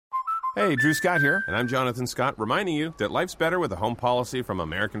Hey, Drew Scott here, and I'm Jonathan Scott, reminding you that life's better with a home policy from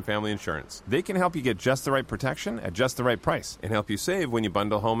American Family Insurance. They can help you get just the right protection at just the right price and help you save when you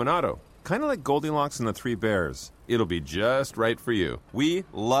bundle home and auto. Kind of like Goldilocks and the Three Bears. It'll be just right for you. We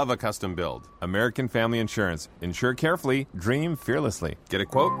love a custom build. American Family Insurance. Insure carefully, dream fearlessly. Get a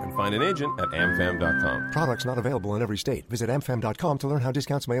quote and find an agent at amfam.com. Products not available in every state. Visit amfam.com to learn how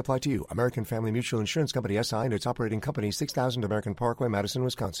discounts may apply to you. American Family Mutual Insurance Company, SI, and its operating company, 6000 American Parkway, Madison,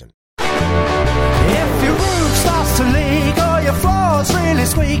 Wisconsin. If your roof starts to leak or your floor's really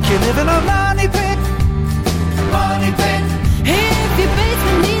squeak, you live in a money pit. Money pit. If your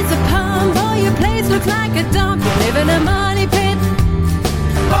basement needs a pump or your place looks like a dump, you live in a money pit.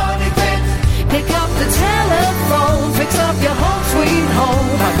 Money pit. Pick up the telephone, fix up your home sweet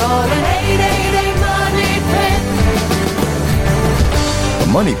home by calling 888 Money Pit.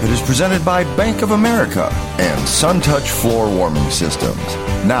 The Money Pit is presented by Bank of America and SunTouch Floor Warming Systems.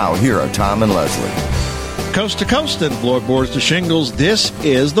 Now, here are Tom and Leslie. Coast to coast and floorboards to shingles, this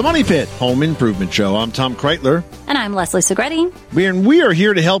is the Money Pit Home Improvement Show. I'm Tom Kreitler. And I'm Leslie Segretti. We are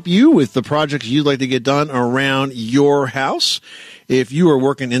here to help you with the projects you'd like to get done around your house. If you are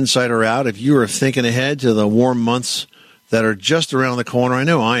working inside or out, if you are thinking ahead to the warm months that are just around the corner, I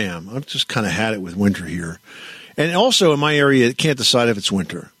know I am. I've just kind of had it with winter here. And also in my area, it can't decide if it's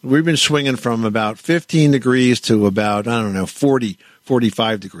winter. We've been swinging from about 15 degrees to about, 40,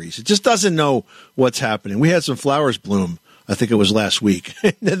 45 degrees. It just doesn't know what's happening. We had some flowers bloom. I think it was last week.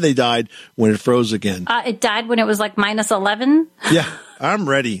 And then they died when it froze again. It died when it was like minus 11? Yeah, I'm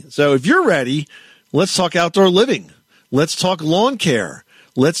ready. So if you're ready, let's talk outdoor living. Let's talk lawn care.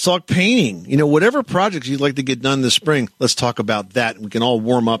 Let's talk painting. You know, whatever projects you'd like to get done this spring, let's talk about that. We can all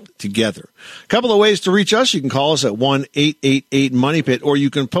warm up together. A couple of ways to reach us. You can call us at 1-888-MONEYPIT, or you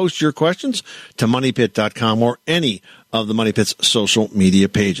can post your questions to moneypit.com or any of the Money Pit's social media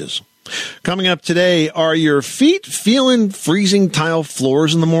pages. Coming up today, are your feet feeling freezing tile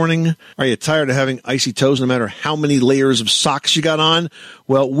floors in the morning? Are you tired of having icy toes no matter how many layers of socks you got on?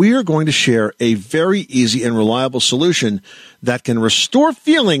 Well, we are going to share a very easy and reliable solution that can restore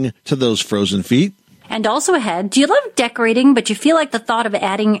feeling to those frozen feet. And also ahead, do you love decorating, but you feel like the thought of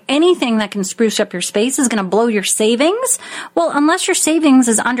adding anything that can spruce up your space is going to blow your savings? Well, unless your savings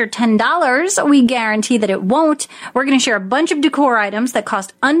is under $10, we guarantee that it won't. We're going to share a bunch of decor items that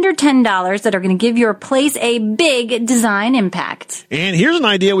cost under $10 that are going to give your place a big design impact. And here's an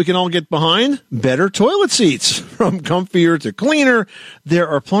idea we can all get behind: better toilet seats. From comfier to cleaner, there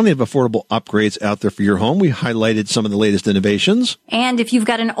are plenty of affordable upgrades out there for your home. We highlighted some of the latest innovations. And if you've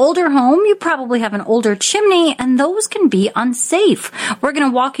got an older home, you probably have an older chimney, and those can be unsafe. We're going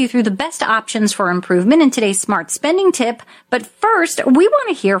to walk you through the best options for improvement in today's smart spending tip. But first, we want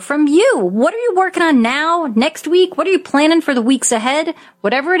to hear from you. What are you working on now, next week? What are you planning for the weeks ahead?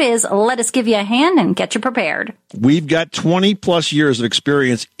 Whatever it is, let us give you a hand and get you prepared. We've got 20 plus years of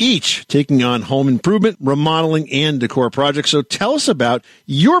experience each taking on home improvement, remodeling, and decor projects. So tell us about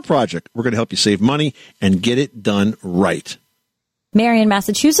your project. We're going to help you save money and get it done right. Mary in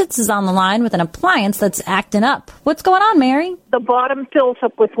Massachusetts is on the line with an appliance that's acting up. What's going on, Mary? The bottom fills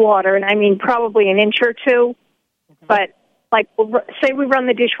up with water, and I mean probably an inch or two. But, like, say we run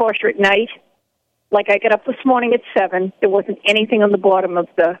the dishwasher at night. Like, I got up this morning at 7. There wasn't anything on the bottom of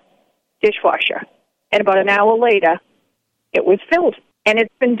the dishwasher. And about an hour later, it was filled. And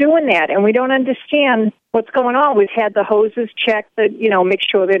it's been doing that, and we don't understand what's going on. We've had the hoses checked, make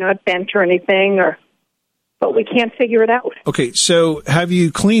sure they're not bent or anything, but we can't figure it out. Okay, so have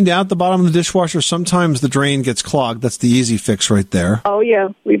you cleaned out the bottom of the dishwasher? Sometimes the drain gets clogged. That's the easy fix right there. Oh, yeah,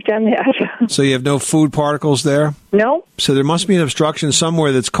 we've done that. So you have no food particles there? No. So there must be an obstruction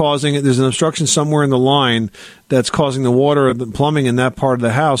somewhere that's causing it. There's an obstruction somewhere in the line that's causing the water, the plumbing in that part of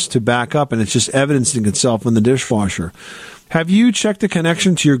the house to back up, and it's just evidencing itself in the dishwasher. Have you checked the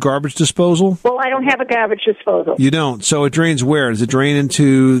connection to your garbage disposal? Well, I don't have a garbage disposal. You don't? So it drains where? Does it drain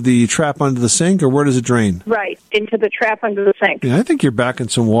into the trap under the sink, or where does it drain? Right, into the trap under the sink. Yeah, I think you're backing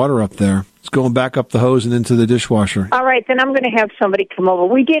some water up there. It's going back up the hose and into the dishwasher. All right, then I'm going to have somebody come over.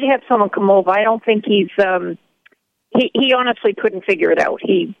 We did have someone come over. I don't think he honestly couldn't figure it out.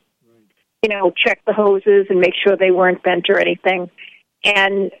 He, checked the hoses and make sure they weren't bent or anything.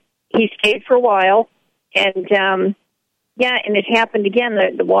 And he stayed for a while, and and it happened again.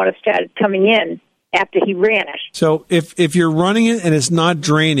 The water started coming in after he ran it. So if you're running it and it's not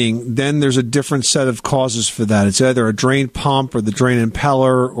draining, then there's a different set of causes for that. It's either a drain pump or the drain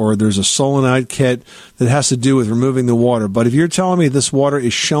impeller, or there's a solenoid kit that has to do with removing the water. But if you're telling me this water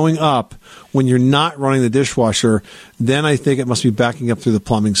is showing up when you're not running the dishwasher, then I think it must be backing up through the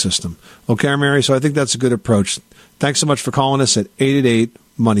plumbing system. Okay, Mary? So I think that's a good approach. Thanks so much for calling us at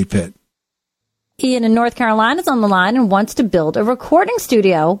 888-MONEY-PIT. Ian in North Carolina is on the line and wants to build a recording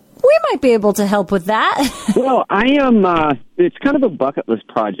studio. We might be able to help with that. Well, I am, it's kind of a bucket list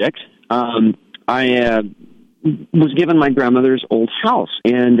project. I was given my grandmother's old house,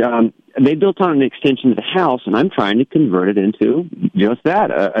 and they built on an extension of the house, and I'm trying to convert it into just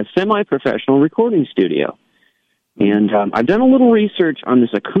that, a semi-professional recording studio. And I've done a little research on this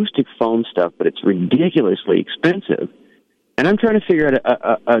acoustic foam stuff, but it's ridiculously expensive. And I'm trying to figure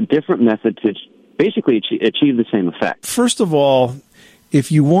out a different method to basically achieve the same effect. First of all,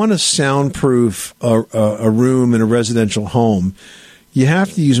 if you want to soundproof a room in a residential home, you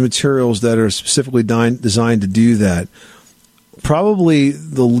have to use materials that are specifically designed to do that. Probably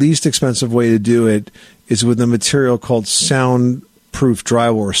the least expensive way to do it is with a material called soundproof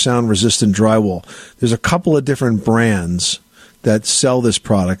drywall or sound-resistant drywall. There's a couple of different brands that sell this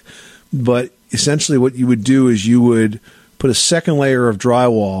product, but essentially what you would do is you would put a second layer of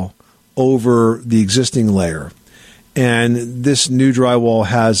drywall over the existing layer. And this new drywall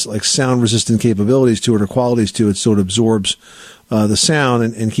has like sound-resistant capabilities to it or qualities to it, so it absorbs the sound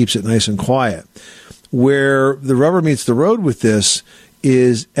and keeps it nice and quiet. Where the rubber meets the road with this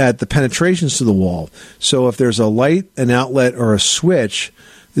is at the penetrations to the wall. So if there's a light, an outlet, or a switch,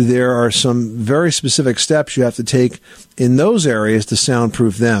 there are some very specific steps you have to take in those areas to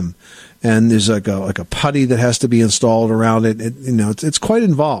soundproof them. And there's like a putty that has to be installed around it. It's quite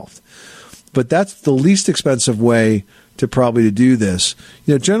involved. But that's the least expensive way to probably to do this.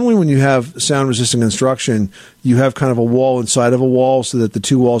 Generally when you have sound-resistant construction, you have kind of a wall inside of a wall so that the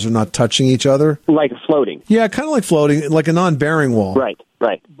two walls are not touching each other. Like floating. Yeah, kind of like floating, like a non-bearing wall. Right.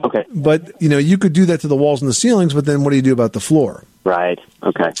 Okay. But, you could do that to the walls and the ceilings, but then what do you do about the floor? Right.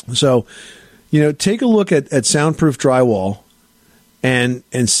 Okay. So, take a look at soundproof drywall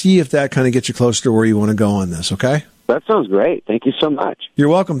and see if that kind of gets you closer to where you want to go on this, okay? That sounds great. Thank you so much. You're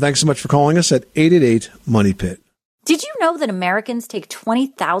welcome. Thanks so much for calling us at 888-MONEY-PIT. Did you know that Americans take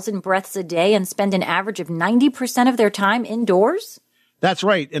 20,000 breaths a day and spend an average of 90% of their time indoors? That's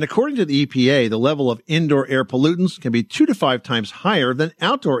right. And according to the EPA, the level of indoor air pollutants can be 2 to 5 times higher than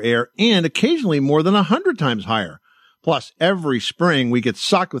outdoor air and occasionally more than 100 times higher. Plus, every spring we get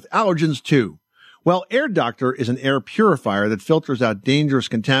socked with allergens too. Well, Air Doctor is an air purifier that filters out dangerous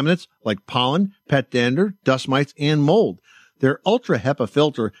contaminants like pollen, pet dander, dust mites, and mold. Their Ultra HEPA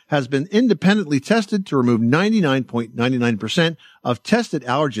filter has been independently tested to remove 99.99% of tested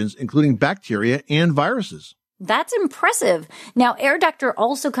allergens, including bacteria and viruses. That's impressive. Now, Air Doctor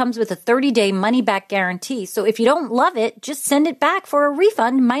also comes with a 30-day money-back guarantee, so if you don't love it, just send it back for a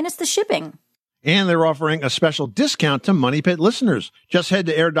refund minus the shipping. And they're offering a special discount to Money Pit listeners. Just head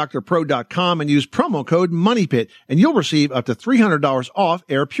to airdoctorpro.com and use promo code MONEYPIT, and you'll receive up to $300 off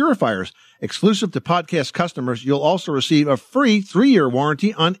air purifiers. Exclusive to podcast customers, you'll also receive a free 3-year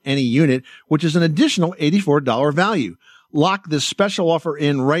warranty on any unit, which is an additional $84 value. Lock this special offer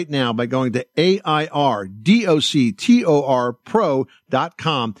in right now by going to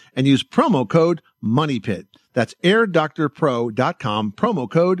airdoctorpro.com and use promo code MONEYPIT. That's airdoctorpro.com, promo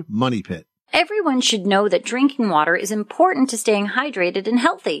code MONEYPIT. Everyone should know that drinking water is important to staying hydrated and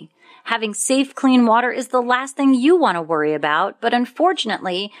healthy. Having safe, clean water is the last thing you want to worry about, but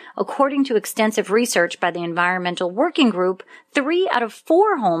unfortunately, according to extensive research by the Environmental Working Group, 3 out of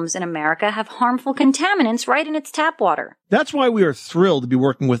 4 homes in America have harmful contaminants right in its tap water. That's why we are thrilled to be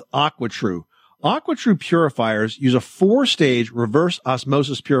working with AquaTrue. AquaTrue purifiers use a 4-stage reverse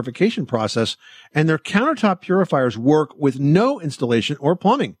osmosis purification process, and their countertop purifiers work with no installation or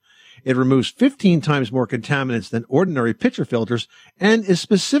plumbing. It removes 15 times more contaminants than ordinary pitcher filters and is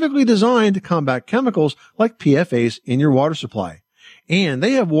specifically designed to combat chemicals like PFAS in your water supply. And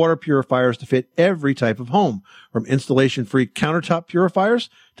they have water purifiers to fit every type of home, from installation-free countertop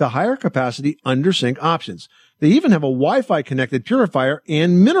purifiers to higher capacity under-sink options. They even have a Wi-Fi connected purifier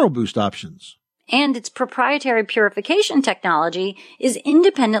and mineral boost options. And its proprietary purification technology is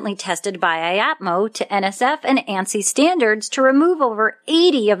independently tested by IAPMO to NSF and ANSI standards to remove over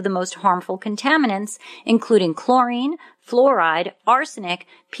 80 of the most harmful contaminants, including chlorine, fluoride, arsenic,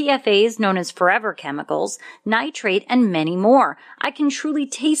 PFAS known as forever chemicals, nitrate, and many more. I can truly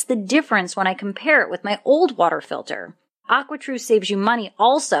taste the difference when I compare it with my old water filter. AquaTrue saves you money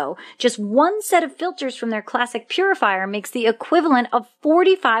also. Just one set of filters from their classic purifier makes the equivalent of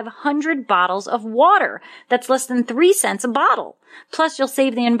 4,500 bottles of water. That's less than 3 cents a bottle. Plus, you'll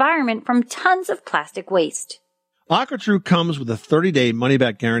save the environment from tons of plastic waste. AquaTrue comes with a 30-day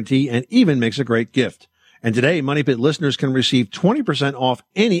money-back guarantee and even makes a great gift. And today, Money Pit listeners can receive 20% off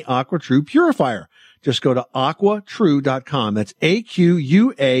any AquaTrue purifier. Just go to aquatrue.com. That's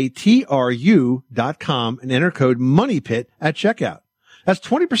AQUATRU.com and enter code MONEYPIT at checkout. That's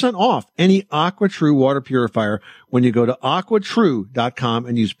 20% off any AquaTrue water purifier when you go to aquatrue.com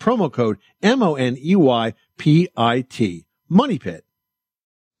and use promo code MONEYPIT. Money Pit.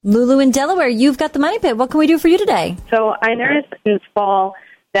 Lulu in Delaware, you've got the Money Pit. What can we do for you today? So I noticed in this fall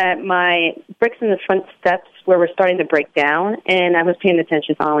that my bricks in the front steps were starting to break down, and I was paying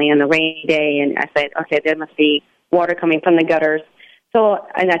attention finally on the rainy day, and I said, okay, there must be water coming from the gutters.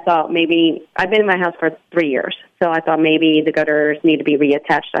 And I thought maybe, I've been in my house for 3 years, so I thought maybe the gutters need to be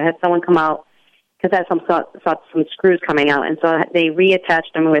reattached. I had someone come out, because I had some screws coming out, and so they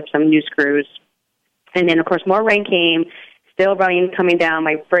reattached them with some new screws. And then, of course, more rain came, still rain coming down.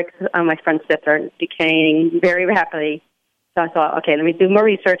 My bricks on my front steps are decaying very rapidly. So I thought, okay, let me do more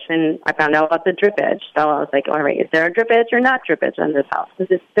research, and I found out about the drip edge. So I was like, all right, is there a drip edge or not drip edge on this house?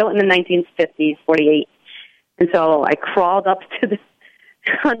 Because it's built in the 1950s, 48. And so I crawled up to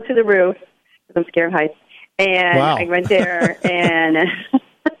onto the roof, because I'm scared of heights, and wow. I went there, and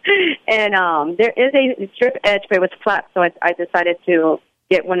there is a drip edge, but it was flat, so I decided to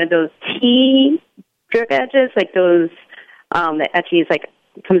get one of those T drip edges, like those that actually is like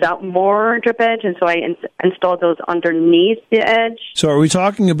comes out more drip edge, and so I installed those underneath the edge. So are we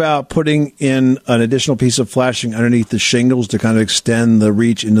talking about putting in an additional piece of flashing underneath the shingles to kind of extend the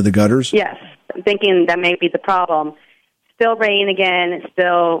reach into the gutters? Yes. I'm thinking that may be the problem. Still rain again,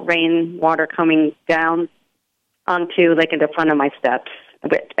 still rain water coming down onto like in the front of my steps.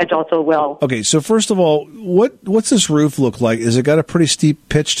 It also will. Okay, so first of all, what's this roof look like? Is it got a pretty steep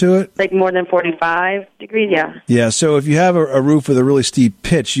pitch to it? Like more than 45 degrees, yeah. Yeah, so if you have a roof with a really steep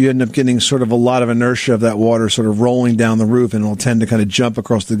pitch, you end up getting sort of a lot of inertia of that water sort of rolling down the roof, and it'll tend to kind of jump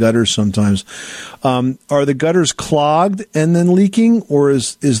across the gutters sometimes. Are the gutters clogged and then leaking, or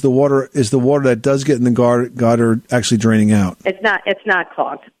is the water that does get in the gutter actually draining out? It's not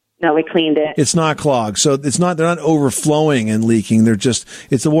clogged. No, we cleaned it. It's not clogged, so they're not overflowing and leaking.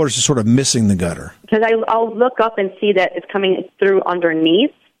 It's the water's just sort of missing the gutter. Because I'll look up and see that it's coming through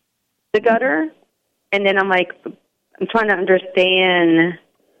underneath the gutter, and then I'm trying to understand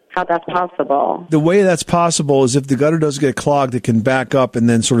how that's possible. The way that's possible is if the gutter does get clogged, it can back up and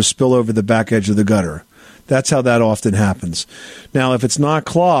then sort of spill over the back edge of the gutter. That's how that often happens. Now, if it's not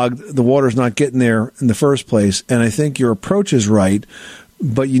clogged, the water's not getting there in the first place, and I think your approach is right.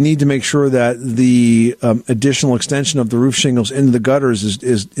 But you need to make sure that the additional extension of the roof shingles into the gutters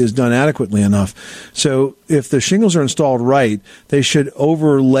is done adequately enough. So if the shingles are installed right, they should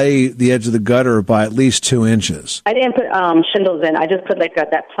overlay the edge of the gutter by at least 2 inches. I didn't put shingles in. I just put like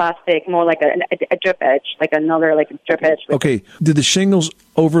that plastic, more like a drip edge, like another like a drip edge. Okay. Did the shingles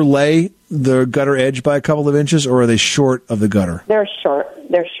overlay the gutter edge by a couple of inches, or are they short of the gutter? They're short.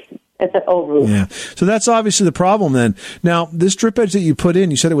 It's an old roof. Yeah. So that's obviously the problem then. Now, this drip edge that you put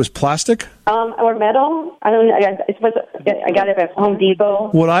in, you said it was plastic? Or metal. I got it at Home Depot.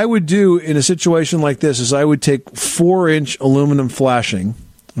 What I would do in a situation like this is I would take 4-inch aluminum flashing.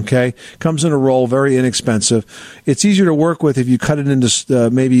 Okay. Comes in a roll, very inexpensive. It's easier to work with if you cut it into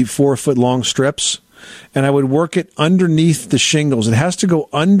maybe 4-foot long strips. And I would work it underneath the shingles. It has to go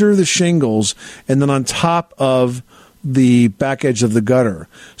under the shingles and then on top of the back edge of the gutter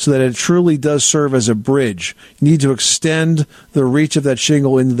so that it truly does serve as a bridge. You need to extend the reach of that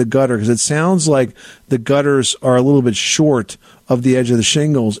shingle into the gutter because it sounds like the gutters are a little bit short of the edge of the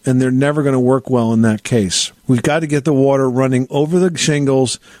shingles, and they're never going to work well in that case. We've got to get the water running over the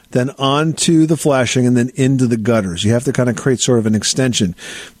shingles, then onto the flashing, and then into the gutters. You have to kind of create sort of an extension.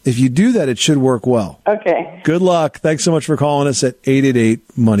 If you do that, it should work well. Okay. Good luck. Thanks so much for calling us at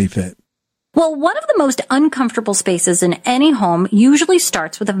 888-MONEY-PIT. Well, one of the most uncomfortable spaces in any home usually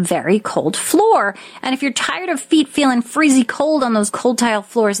starts with a very cold floor. And if you're tired of feet feeling freezy cold on those cold tile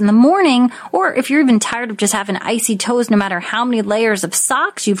floors in the morning, or if you're even tired of just having icy toes no matter how many layers of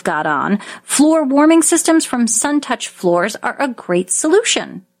socks you've got on, floor warming systems from SunTouch Floors are a great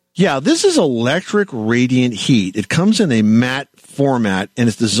solution. Yeah, this is electric radiant heat. It comes in a matte format, and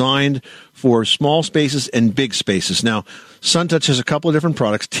it's designed for small spaces and big spaces. Now, SunTouch has a couple of different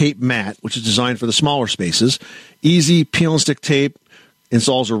products. Tape Matte, which is designed for the smaller spaces. Easy peel and stick tape.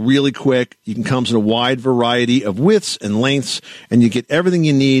 Installs are really quick. You can come in a wide variety of widths and lengths, and you get everything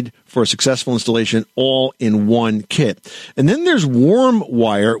you need for a successful installation all in one kit. And then there's Warm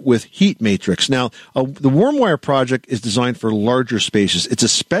Wire with Heat Matrix. Now, the Warm Wire project is designed for larger spaces. It's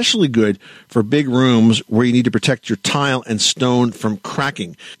especially good for big rooms where you need to protect your tile and stone from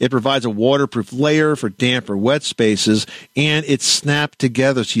cracking. It provides a waterproof layer for damp or wet spaces, and it's snapped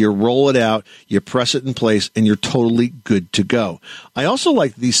together so you roll it out, you press it in place, and you're totally good to go. I also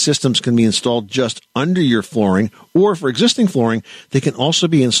like these systems can be installed just under your flooring, or for existing flooring, they can also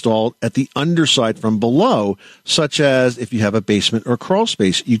be installed installed at the underside from below, such as if you have a basement or crawl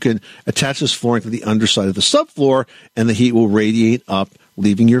space. You can attach this flooring to the underside of the subfloor, and the heat will radiate up,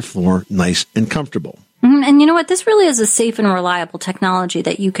 leaving your floor nice and comfortable. And you know what? This really is a safe and reliable technology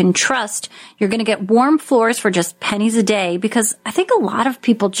that you can trust. You're going to get warm floors for just pennies a day, because I think a lot of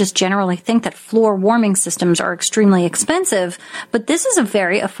people just generally think that floor warming systems are extremely expensive. But this is a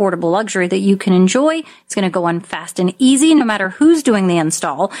very affordable luxury that you can enjoy. It's going to go on fast and easy no matter who's doing the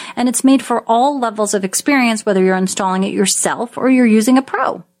install. And it's made for all levels of experience, whether you're installing it yourself or you're using a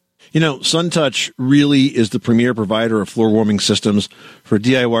pro. You know, SunTouch really is the premier provider of floor warming systems for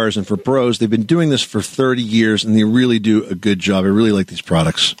DIYers and for pros. They've been doing this for 30 years, and they really do a good job. I really like these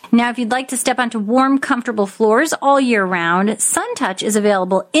products. Now, if you'd like to step onto warm, comfortable floors all year round, SunTouch is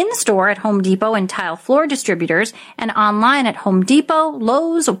available in-store at Home Depot and tile floor distributors, and online at Home Depot,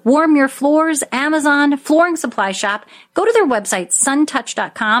 Lowe's, Warm Your Floors, Amazon, Flooring Supply Shop. Go to their website,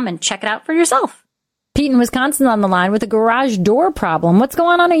 suntouch.com, and check it out for yourself. Pete in Wisconsin on the line with a garage door problem. What's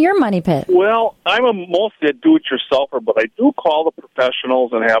going on at your money pit? Well, I'm mostly a do-it-yourselfer, but I do call the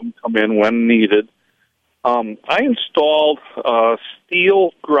professionals and have them come in when needed. I installed a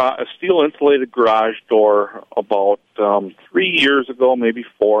steel insulated garage door about 3 years ago, maybe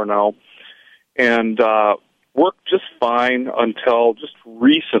 4 now, and worked just fine until just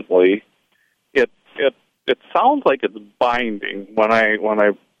recently. It sounds like it's binding when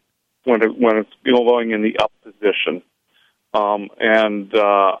it's going in the up position, and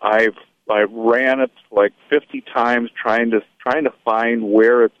I ran it like 50 times trying to find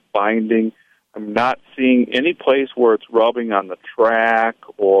where it's binding. I'm not seeing any place where it's rubbing on the track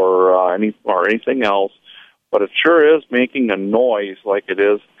or anything else, but it sure is making a noise like it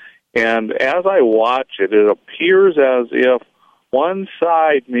is. And as I watch it, it appears as if one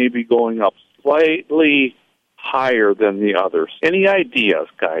side may be going up slightly higher than the others. Any ideas,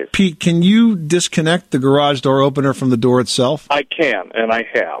 guys? Pete, can you disconnect the garage door opener from the door itself? I can, and I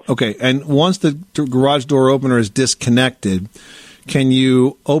have. Okay, and once the garage door opener is disconnected, can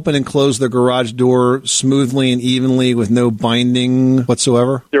you open and close the garage door smoothly and evenly with no binding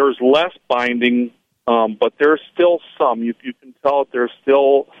whatsoever? There's less binding, but there's still some. You can tell there's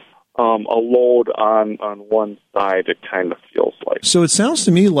still a load on one side, it kind of feels like. So it sounds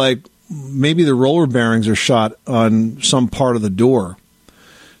to me like maybe the roller bearings are shot on some part of the door,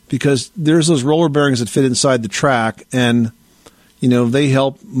 because there's those roller bearings that fit inside the track, and they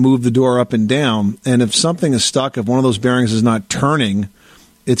help move the door up and down. And if something is stuck, if one of those bearings is not turning,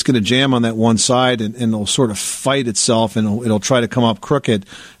 it's going to jam on that one side, and it'll sort of fight itself, and it'll try to come up crooked,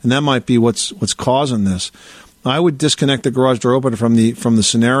 and that might be what's causing this. I would disconnect the garage door opener from the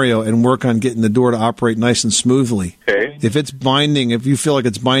scenario and work on getting the door to operate nice and smoothly. Okay. If it's binding, if you feel like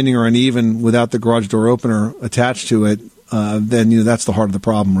it's binding or uneven without the garage door opener attached to it, then that's the heart of the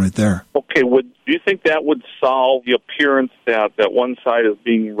problem right there. Okay. Do you think that would solve the appearance that one side is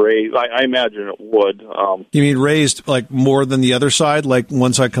being raised? I imagine it would. You mean raised like more than the other side, like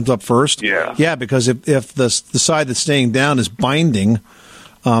one side comes up first? Yeah. Yeah, because if the side that's staying down is binding,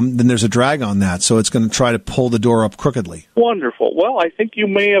 then there's a drag on that, so it's going to try to pull the door up crookedly. Wonderful. Well, I think you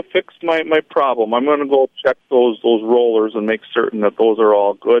may have fixed my problem. I'm going to go check those rollers and make certain that those are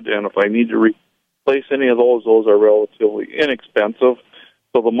all good, and if I need to replace any of those are relatively inexpensive,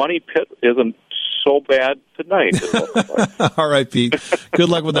 so the money pit isn't so bad tonight. All right, Pete. Good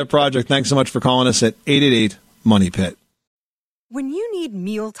luck with that project. Thanks so much for calling us at 888-MONEY-PIT. When you need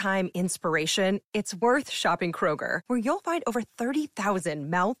mealtime inspiration, it's worth shopping Kroger, where you'll find over 30,000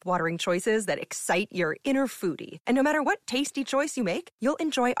 mouth-watering choices that excite your inner foodie. And no matter what tasty choice you make, you'll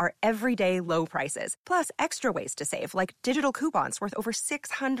enjoy our everyday low prices, plus extra ways to save, like digital coupons worth over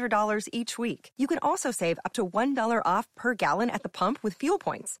 $600 each week. You can also save up to $1 off per gallon at the pump with fuel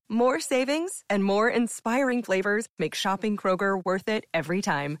points. More savings and more inspiring flavors make shopping Kroger worth it every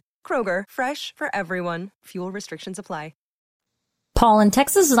time. Kroger, fresh for everyone. Fuel restrictions apply. Paul in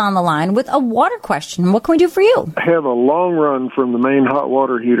Texas is on the line with a water question. What can we do for you? I have a long run from the main hot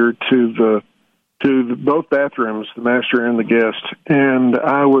water heater to both bathrooms, the master and the guest, and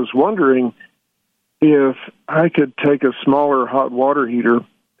I was wondering if I could take a smaller hot water heater,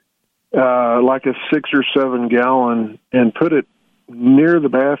 like a 6 or 7 gallon, and put it near the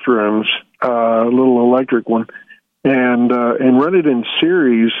bathrooms, a little electric one, and run it in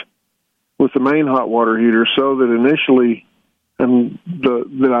series with the main hot water heater, so that initially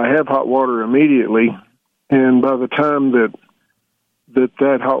that I have hot water immediately, and by the time that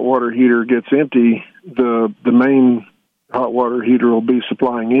hot water heater gets empty, the main hot water heater will be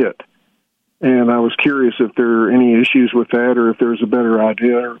supplying it. And I was curious if there are any issues with that or if there's a better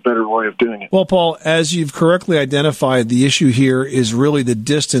idea or a better way of doing it. Well, Paul, as you've correctly identified, the issue here is really the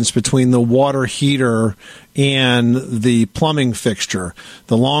distance between the water heater and the plumbing fixture.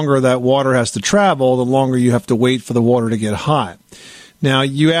 The longer that water has to travel, the longer you have to wait for the water to get hot. Now,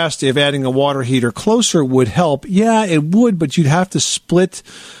 you asked if adding a water heater closer would help. Yeah, it would, but you'd have to split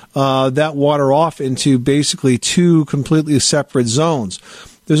that water off into basically two completely separate zones.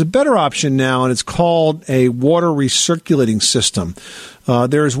 There's a better option now, and it's called a water recirculating system.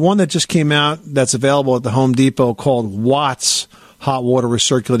 There's one that just came out that's available at the Home Depot called Watt's hot water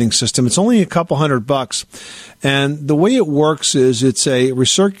recirculating system. It's only a couple $100. And the way it works is it's a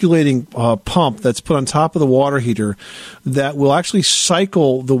recirculating pump that's put on top of the water heater that will actually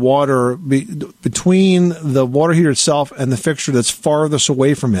cycle the water between the water heater itself and the fixture that's farthest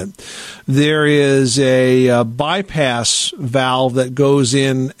away from it. There is a bypass valve that goes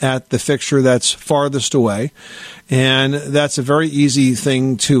in at the fixture that's farthest away. And that's a very easy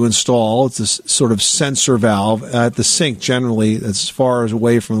thing to install. It's a sort of sensor valve at the sink, generally, as far as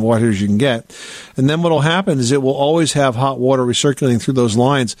away from the water as you can get. And then what will happen is it will always have hot water recirculating through those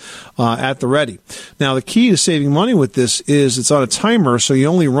lines at the ready. Now, the key to saving money with this is it's on a timer, so you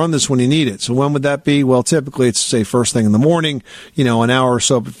only run this when you need it. So when would that be? Well, typically it's, say, first thing in the morning, an hour or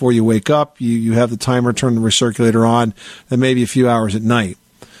so before you wake up. You have the timer, turn the recirculator on, and maybe a few hours at night.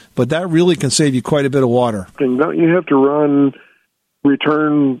 But that really can save you quite a bit of water. And don't you have to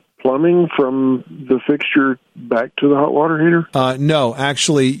return plumbing from the fixture back to the hot water heater? No,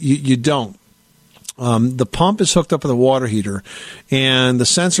 actually, you don't. The pump is hooked up with the water heater, and the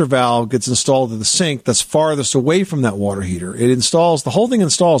sensor valve gets installed at the sink that's farthest away from that water heater. The whole thing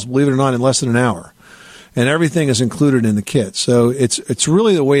installs, believe it or not, in less than an hour. And everything is included in the kit. So it's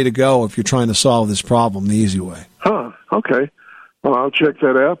really the way to go if you're trying to solve this problem the easy way. Huh, okay. Well, I'll check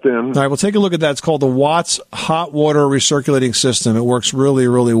that out then. All right, we'll take a look at that. It's called the Watt's Hot Water Recirculating System. It works really,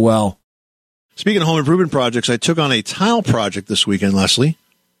 really well. Speaking of home improvement projects, I took on a tile project this weekend, Leslie.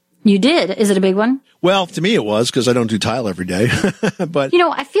 You did? Is it a big one? Well, to me it was, because I don't do tile every day. But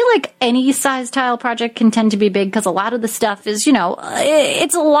I feel like any size tile project can tend to be big because a lot of the stuff is,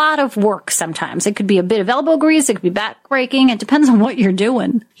 it's a lot of work sometimes. It could be a bit of elbow grease. It could be back-breaking. It depends on what you're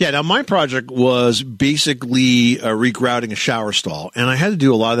doing. Yeah, now my project was basically regrouting a shower stall, and I had to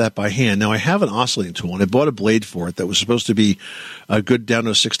do a lot of that by hand. Now, I have an oscillating tool, and I bought a blade for it that was supposed to be a good down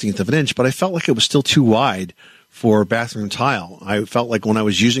to a 1/16 of an inch, but I felt like it was still too wide for bathroom tile. I felt like when I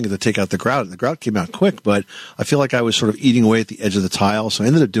was using it to take out the grout came out quick, but I feel like I was sort of eating away at the edge of the tile, so I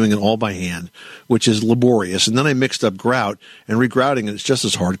ended up doing it all by hand, which is laborious. And then I mixed up grout, and regrouting it is just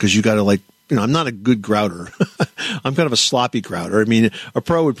as hard because you got to I'm not a good grouter. I'm kind of a sloppy grouter. I mean, a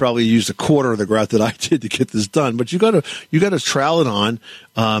pro would probably use a quarter of the grout that I did to get this done, but you got to trowel it on,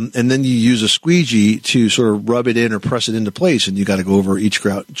 and then you use a squeegee to sort of rub it in or press it into place, and you got to go over each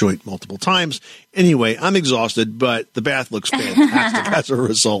grout joint multiple times. Anyway, I'm exhausted, but the bath looks fantastic as a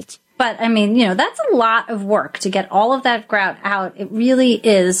result. But, that's a lot of work to get all of that grout out. It really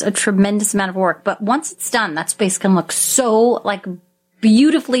is a tremendous amount of work. But once it's done, that space can look so,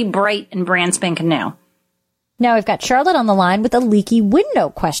 beautifully bright and brand spanking new. Now we've got Charlotte on the line with a leaky window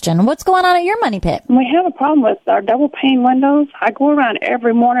question. What's going on at your money pit? We have a problem with our double pane windows. I go around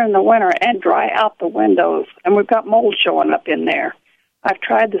every morning in the winter and dry out the windows, and we've got mold showing up in there. I've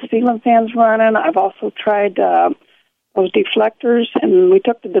tried the ceiling fans running. I've also tried those deflectors, and we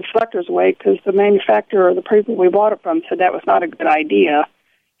took the deflectors away because the manufacturer or the people we bought it from said that was not a good idea.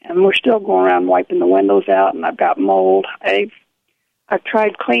 And we're still going around wiping the windows out, and I've got mold. I've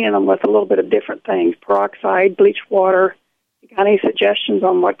tried cleaning them with a little bit of different things, peroxide, bleach water. You got any suggestions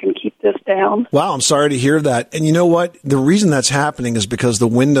on what can keep this down? Wow, I'm sorry to hear that. And you know what? The reason that's happening is because the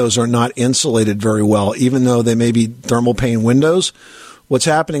windows are not insulated very well, even though they may be thermal pane windows. What's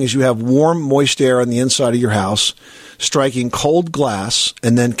happening is you have warm, moist air on the inside of your house, striking cold glass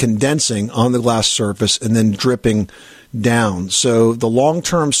and then condensing on the glass surface and then dripping down. So the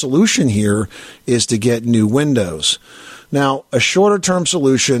long-term solution here is to get new windows. Now, a shorter-term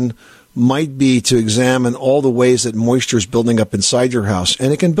solution might be to examine all the ways that moisture is building up inside your house,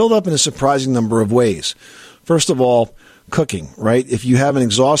 and it can build up in a surprising number of ways. First of all, cooking, right? If you have an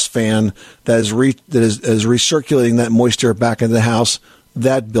exhaust fan that is recirculating that moisture back into the house,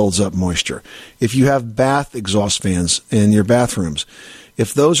 that builds up moisture. If you have bath exhaust fans in your bathrooms,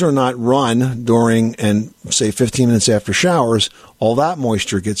 If those are not run during and say 15 minutes after showers, all that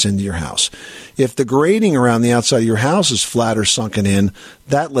moisture gets into your house. If the grating around the outside of your house is flat or sunken in,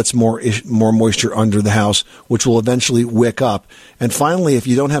 that lets more moisture under the house, which will eventually wick up. And finally, if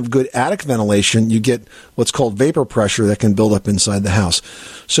you don't have good attic ventilation, you get what's called vapor pressure that can build up inside the house.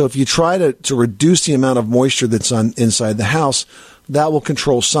 So if you try to reduce the amount of moisture that's inside the house, that will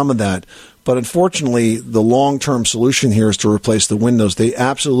control some of that. But unfortunately, the long-term solution here is to replace the windows. They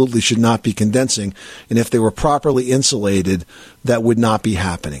absolutely should not be condensing. And if they were properly insulated, that would not be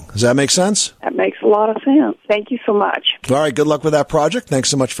happening. Does that make sense? That makes a lot of sense. Thank you so much. All right, good luck with that project. Thanks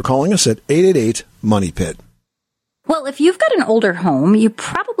so much for calling us at 888-MONEY-PIT. Well, if you've got an older home, you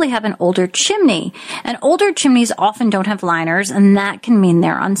probably have an older chimney. And older chimneys often don't have liners, and that can mean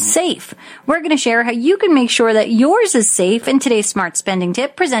they're unsafe. We're going to share how you can make sure that yours is safe in today's Smart Spending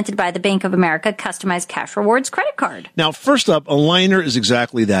Tip presented by the Bank of America Customized Cash Rewards credit card. Now, first up, a liner is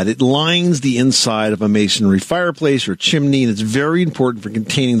exactly that. It lines the inside of a masonry fireplace or chimney, and it's very important for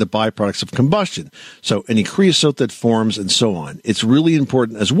containing the byproducts of combustion. So any creosote that forms and so on. It's really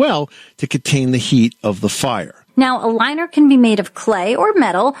important as well to contain the heat of the fire. Now, a liner can be made of clay or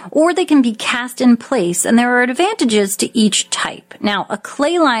metal, or they can be cast in place, and there are advantages to each type. Now, a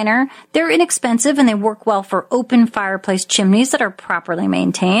clay liner, they're inexpensive and they work well for open fireplace chimneys that are properly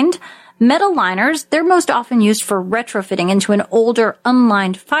maintained. Metal liners, they're most often used for retrofitting into an older,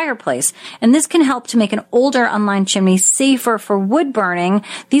 unlined fireplace, and this can help to make an older, unlined chimney safer for wood burning.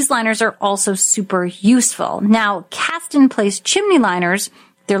 These liners are also super useful. Now, cast-in-place chimney liners,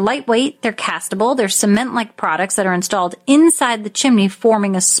 they're lightweight, they're castable, they're cement-like products that are installed inside the chimney,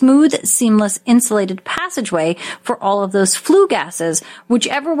 forming a smooth, seamless, insulated passageway for all of those flue gases.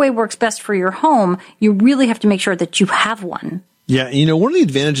 Whichever way works best for your home, you really have to make sure that you have one. Yeah, one of the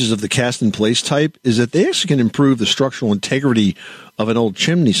advantages of the cast-in-place type is that they actually can improve the structural integrity of an old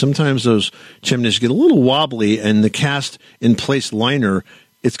chimney. Sometimes those chimneys get a little wobbly, and the cast-in-place liner,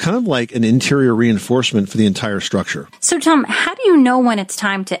 it's kind of like an interior reinforcement for the entire structure. So, Tom, how do you know when it's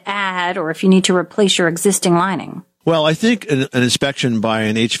time to add or if you need to replace your existing lining? Well, I think an inspection by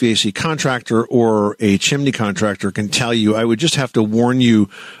an HVAC contractor or a chimney contractor can tell you. I would just have to warn you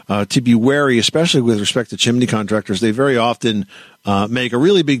to be wary, especially with respect to chimney contractors. They very often make a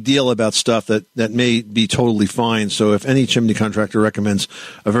really big deal about stuff that may be totally fine. So if any chimney contractor recommends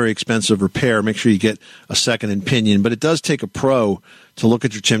a very expensive repair, make sure you get a second opinion. But it does take a pro to look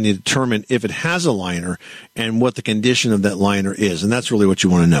at your chimney to determine if it has a liner and what the condition of that liner is. And that's really what you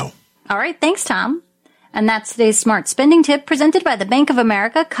want to know. All right. Thanks, Tom. And that's today's Smart Spending Tip presented by the Bank of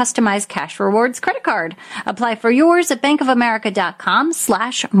America Customized Cash Rewards credit card. Apply for yours at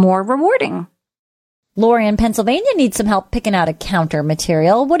bankofamerica.com/more rewarding. Lori in Pennsylvania needs some help picking out a counter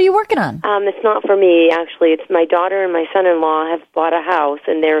material. What are you working on? It's not for me, actually. It's my daughter and my son-in-law have bought a house,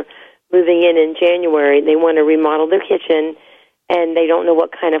 and they're moving in January. They want to remodel their kitchen, and they don't know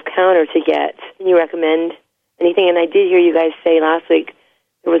what kind of counter to get. Can you recommend anything? And I did hear you guys say last week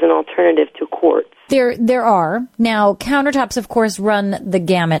there was an alternative to quartz. There are. Now, countertops, of course, run the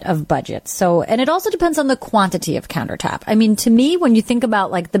gamut of budgets. So, and it also depends on the quantity of countertop. I mean, to me, when you think about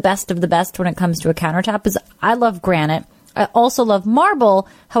like the best of the best when it comes to a countertop, is I love granite. I also love marble.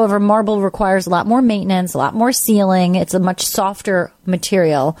 However, marble requires a lot more maintenance, a lot more sealing. It's a much softer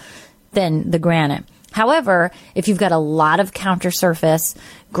material than the granite. However, if you've got a lot of counter surface,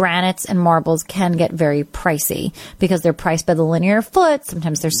 granites and marbles can get very pricey because they're priced by the linear foot.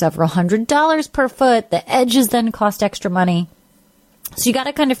 Sometimes they're several $100s per foot. The edges then cost extra money. So you got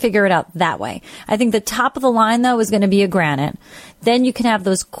to kind of figure it out that way. I think the top of the line, though, is going to be a granite. Then you can have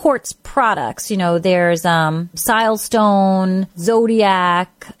those quartz products. There's Silestone,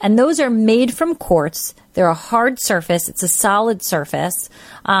 Zodiac, and those are made from quartz. They're a hard surface. It's a solid surface.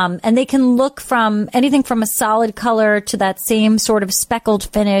 And they can look from anything from a solid color to that same sort of speckled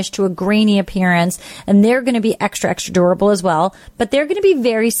finish to a grainy appearance. And they're going to be extra, extra durable as well. But they're going to be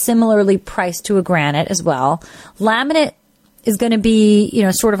very similarly priced to a granite as well. Laminate is going to be,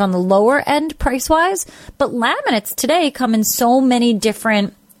 sort of on the lower end price-wise. But laminates today come in so many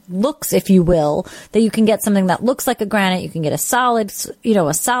different looks, if you will, that you can get something that looks like a granite. You can get a solid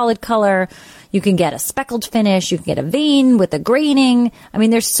color. You can get a speckled finish. You can get a vein with a graining. I mean,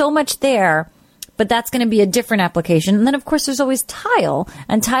 there's so much there, but that's going to be a different application. And then, of course, there's always tile.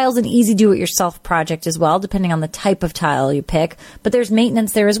 And tile's an easy do-it-yourself project as well, depending on the type of tile you pick. But there's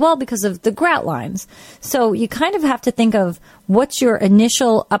maintenance there as well because of the grout lines. So you kind of have to think of what's your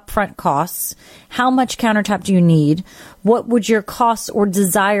initial upfront costs? How much countertop do you need? What would your costs or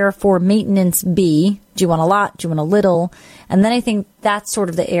desire for maintenance be? Do you want a lot? Do you want a little? And then I think that's sort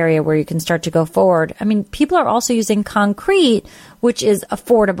of the area where you can start to go forward. I mean, people are also using concrete, which is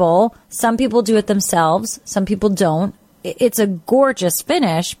affordable. Some people do it themselves. Some people don't. It's a gorgeous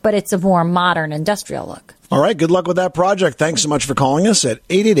finish, but it's a more modern industrial look. All right. Good luck with that project. Thanks so much for calling us at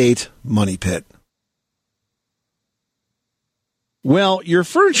 888-MONEY-PIT. Well, your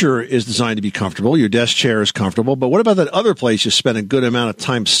furniture is designed to be comfortable. Your desk chair is comfortable. But what about that other place you spend a good amount of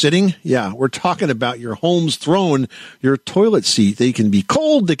time sitting? Yeah, we're talking about your home's throne, your toilet seat. They can be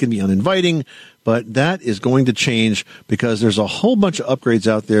cold. They can be uninviting. But that is going to change because there's a whole bunch of upgrades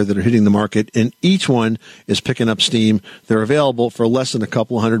out there that are hitting the market, and each one is picking up steam. They're available for less than a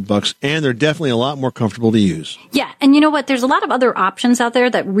couple $100, and they're definitely a lot more comfortable to use. Yeah, and you know what? There's a lot of other options out there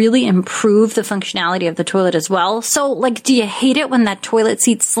that really improve the functionality of the toilet as well. So, like, do you hate it when that toilet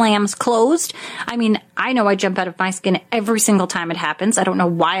seat slams closed? I mean, I know I jump out of my skin every single time it happens. I don't know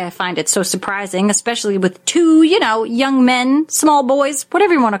why I find it so surprising, especially with two, young men, small boys,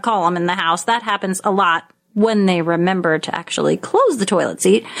 whatever you want to call them in the house. That happens a lot when they remember to actually close the toilet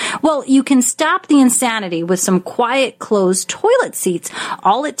seat. Well, you can stop the insanity with some quiet closed toilet seats.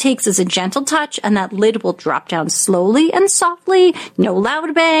 All it takes is a gentle touch and that lid will drop down slowly and softly. No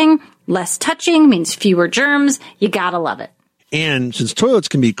loud bang. Less touching means fewer germs. You gotta love it. And since toilets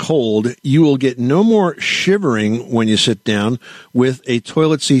can be cold, you will get no more shivering when you sit down with a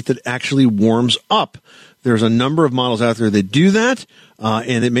toilet seat that actually warms up. There's a number of models out there that do that,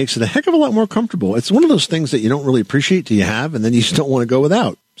 and it makes it a heck of a lot more comfortable. It's one of those things that you don't really appreciate till you have, and then you just don't want to go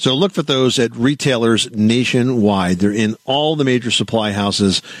without. So look for those at retailers nationwide. They're in all the major supply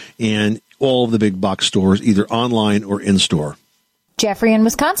houses and all of the big box stores, either online or in-store. Jeffrey in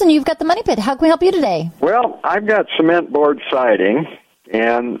Wisconsin, you've got the Money Pit. How can we help you today? Well, I've got cement board siding,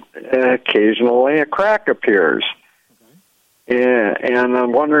 and occasionally a crack appears. And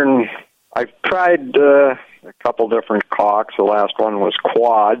I'm wondering, I've tried a couple different caulks. The last one was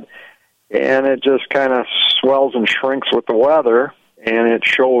quad, and it just kind of swells and shrinks with the weather, and it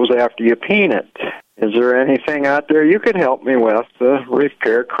shows after you paint it. Is there anything out there you could help me with to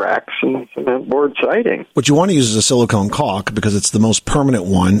repair cracks in cement board siding? What you want to use is a silicone caulk because it's the most permanent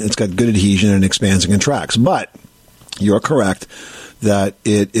one. It's got good adhesion and expands and contracts. But you're correct that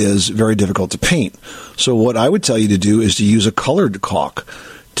it is very difficult to paint. So what I would tell you to do is to use a colored caulk,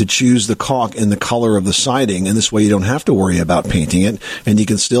 to choose the caulk in the color of the siding, and this way you don't have to worry about painting it, and you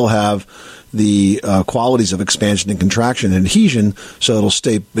can still have the qualities of expansion and contraction and adhesion, so it'll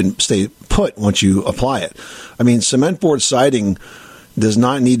stay put once you apply it. I mean, cement board siding does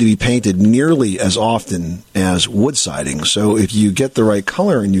not need to be painted nearly as often as wood siding. So if you get the right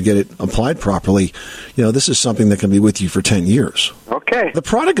color and you get it applied properly, this is something that can be with you for 10 years. Okay. The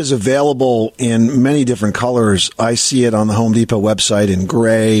product is available in many different colors. I see it on the Home Depot website in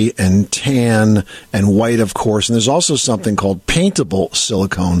gray and tan and white, of course. And there's also something called paintable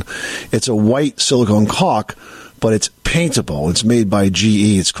silicone. It's a white silicone caulk, but it's paintable. It's made by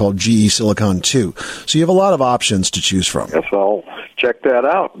GE. It's called GE Silicone 2. So you have a lot of options to choose from. Yes, I'll check that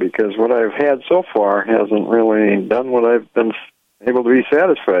out, because what I've had so far hasn't really done what I've been able to be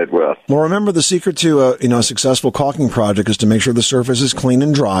satisfied with. Well, remember, the secret to a successful caulking project is to make sure the surface is clean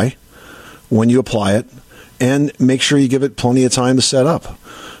and dry when you apply it, and make sure you give it plenty of time to set up.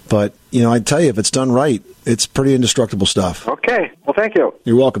 But, I tell you, if it's done right, it's pretty indestructible stuff. Okay. Well, thank you.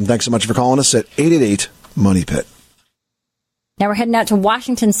 You're welcome. Thanks so much for calling us at 888-MONEY-PIT. Now we're heading out to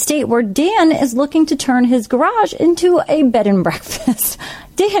Washington State, where Dan is looking to turn his garage into a bed and breakfast.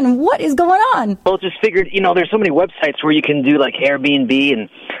 Dan, what is going on? Well, just figured, there's so many websites where you can do like Airbnb, and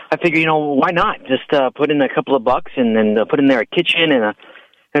I figured, why not just put in a couple of bucks and then put in there a kitchen, and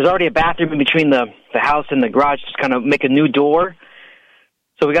there's already a bathroom in between the house and the garage, just kind of make a new door.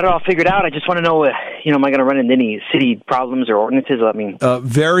 So we got it all figured out. I just want to know, am I going to run into any city problems or ordinances? I mean,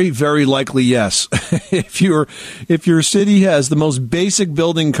 very, very likely yes. If your city has the most basic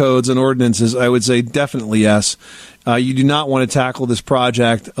building codes and ordinances, I would say definitely yes. You do not want to tackle this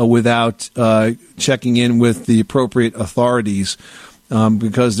project without checking in with the appropriate authorities,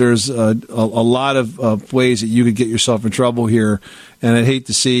 because there's a lot of ways that you could get yourself in trouble here. And I'd hate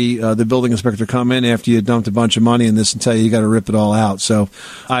to see the building inspector come in after you dumped a bunch of money in this and tell you got to rip it all out. So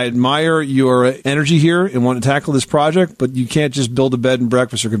I admire your energy here and want to tackle this project, but you can't just build a bed and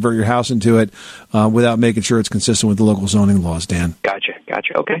breakfast or convert your house into it without making sure it's consistent with the local zoning laws, Dan. Gotcha.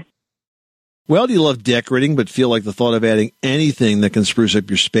 Okay. Well, do you love decorating but feel like the thought of adding anything that can spruce up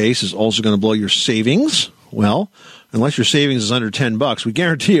your space is also going to blow your savings? Well, unless your savings is under $10, we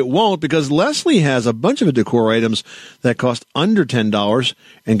guarantee it won't, because Leslie has a bunch of decor items that cost under $10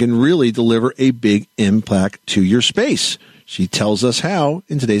 and can really deliver a big impact to your space. She tells us how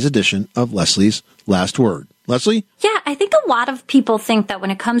in today's edition of Leslie's Last Word. Leslie? Yeah, I think a lot of people think that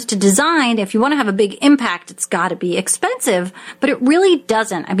when it comes to design, if you want to have a big impact, it's got to be expensive, but it really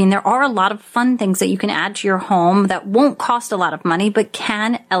doesn't. I mean, there are a lot of fun things that you can add to your home that won't cost a lot of money, but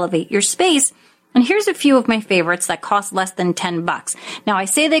can elevate your space. And here's a few of my favorites that cost less than $10. Now, I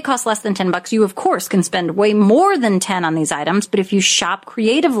say they cost less than $10. You, of course, can spend way more than 10 on these items, but if you shop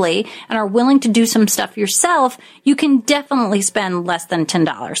creatively and are willing to do some stuff yourself, you can definitely spend less than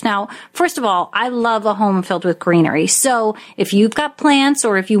 $10. Now, first of all, I love a home filled with greenery. So if you've got plants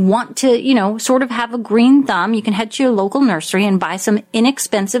or if you want to, sort of have a green thumb, you can head to your local nursery and buy some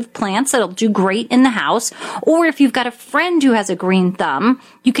inexpensive plants that'll do great in the house. Or if you've got a friend who has a green thumb,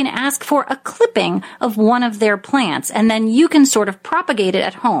 you can ask for a clipping of one of their plants, and then you can sort of propagate it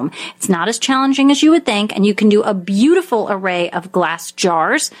at home. It's not as challenging as you would think, and you can do a beautiful array of glass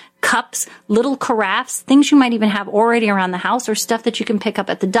jars, cups, little carafes, things you might even have already around the house or stuff that you can pick up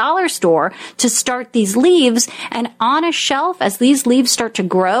at the dollar store to start these leaves. And on a shelf, as these leaves start to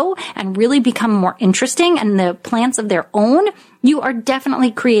grow and really become more interesting and the plants of their own, you are definitely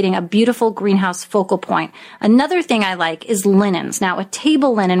creating a beautiful greenhouse focal point. Another thing I like is linens. Now, a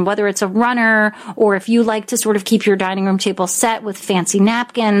table linen, whether it's a runner or if you like to sort of keep your dining room table set with fancy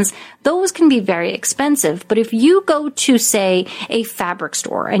napkins, those can be very expensive. But if you go to, say, a fabric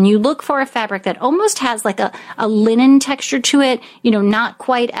store and you look for a fabric that almost has like a linen texture to it, not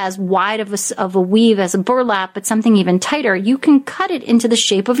quite as wide of a weave as a burlap, but something even tighter, you can cut it into the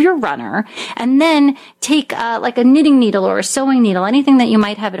shape of your runner and then take like a knitting needle or a sewing needle, anything that you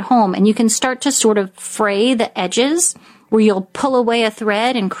might have at home, and you can start to sort of fray the edges where you'll pull away a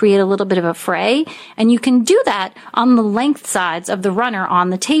thread and create a little bit of a fray. And you can do that on the length sides of the runner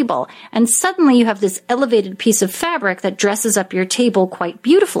on the table. And suddenly you have this elevated piece of fabric that dresses up your table quite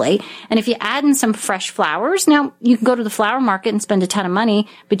beautifully. And if you add in some fresh flowers, now you can go to the flower market and spend a ton of money,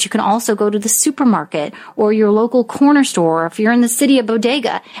 but you can also go to the supermarket or your local corner store, or if you're in the city, a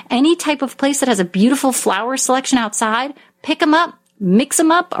bodega, any type of place that has a beautiful flower selection outside, pick them up, mix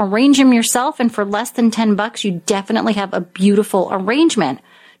them up, arrange them yourself, and for less than $10, you definitely have a beautiful arrangement.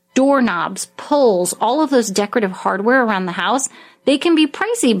 Doorknobs, pulls, all of those decorative hardware around the house, they can be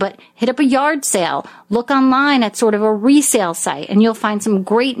pricey, but hit up a yard sale. Look online at sort of a resale site, and you'll find some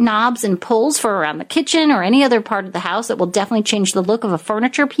great knobs and pulls for around the kitchen or any other part of the house that will definitely change the look of a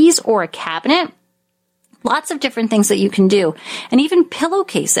furniture piece or a cabinet. Lots of different things that you can do. And even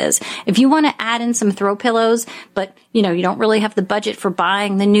pillowcases. If you want to add in some throw pillows, but you don't really have the budget for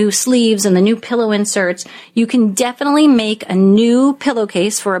buying the new sleeves and the new pillow inserts, you can definitely make a new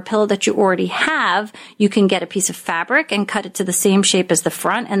pillowcase for a pillow that you already have. You can get a piece of fabric and cut it to the same shape as the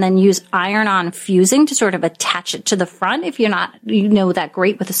front and then use iron-on fusing to sort of attach it to the front if you're not, that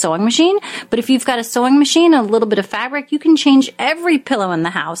great with a sewing machine. But if you've got a sewing machine and a little bit of fabric, you can change every pillow in the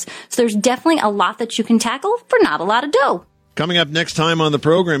house. So there's definitely a lot that you can tackle for not a lot of dough. Coming up next time on the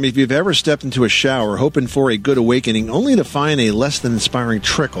program, if you've ever stepped into a shower hoping for a good awakening only to find a less than inspiring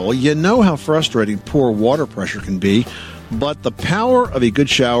trickle, you know how frustrating poor water pressure can be. But the power of a good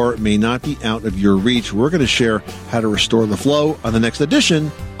shower may not be out of your reach. We're going to share how to restore the flow on the next edition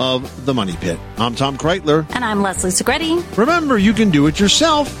of The Money Pit. I'm Tom Kreitler. And I'm Leslie Segretti. Remember, you can do it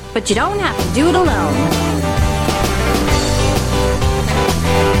yourself, but you don't have to do it alone.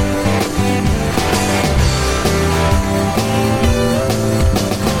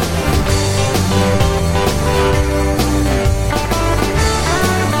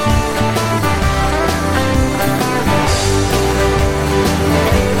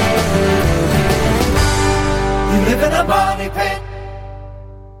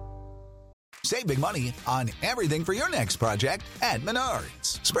 Save big money on everything for your next project at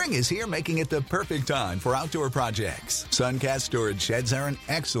Menards. Spring is here, making it the perfect time for outdoor projects. Suncast storage sheds are an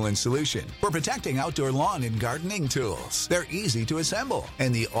excellent solution for protecting outdoor lawn and gardening tools. They're easy to assemble,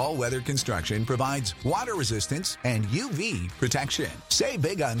 and the all-weather construction provides water resistance and UV protection. Save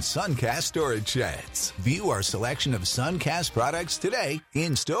big on Suncast storage sheds. View our selection of Suncast products today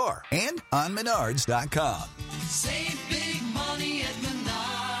in store and on Menards.com. Save